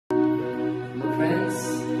friends.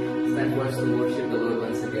 It's time for us to worship the Lord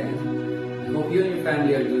once again. I hope you and your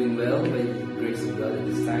family are doing well by the grace of God at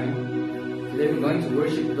this time. Today we're going to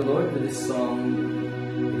worship the Lord with this song,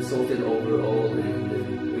 Exalted over all,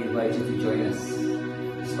 and we invite you to join us.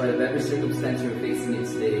 Despite of every circumstance you're facing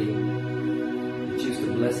each day, we choose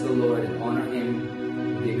to bless the Lord and honor Him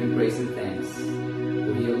and give Him praise and thanks.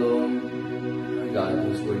 For He alone, our God, who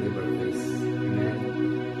is worthy of our praise. Amen.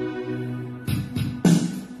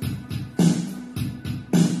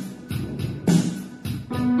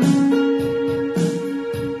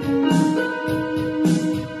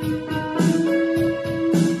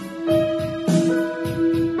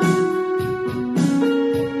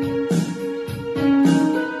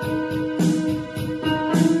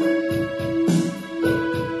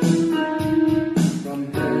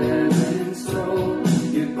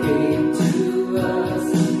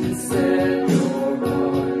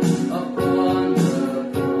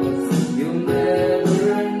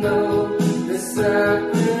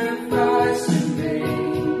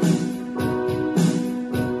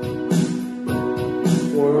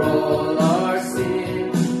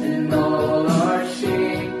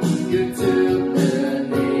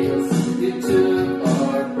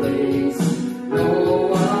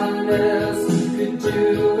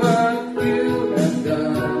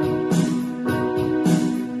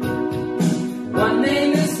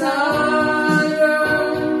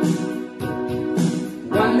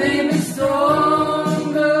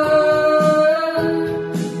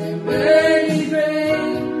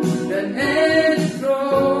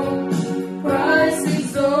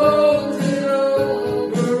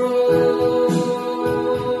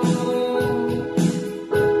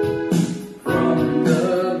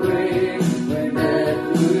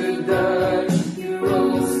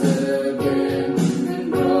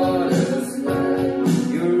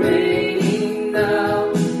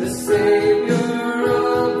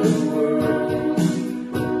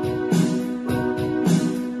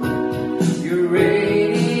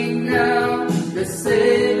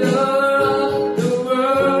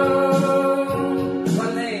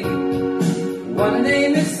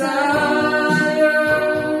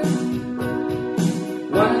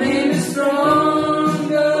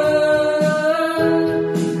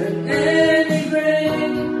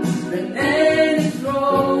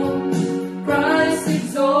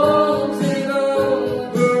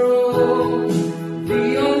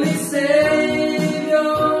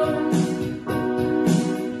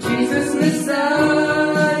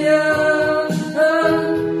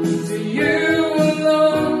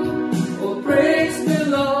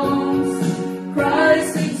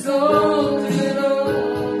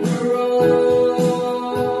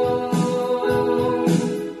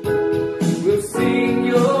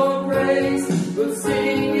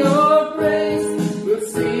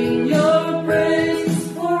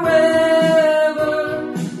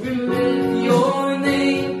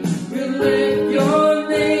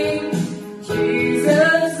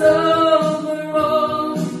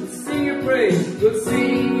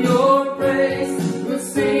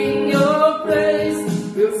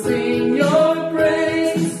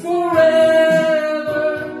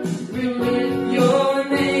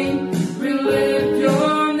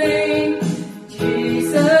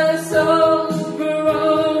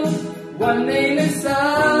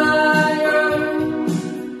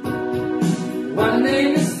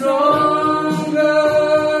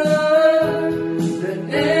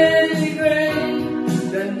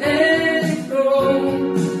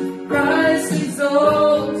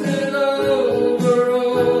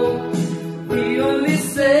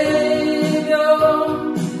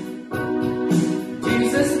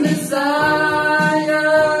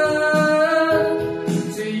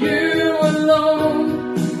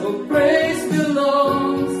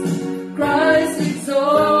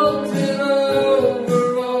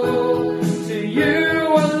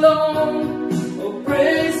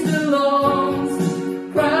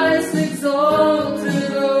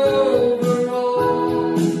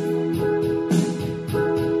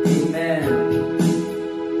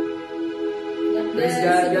 Praise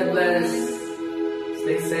God. God bless.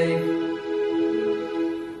 Stay safe.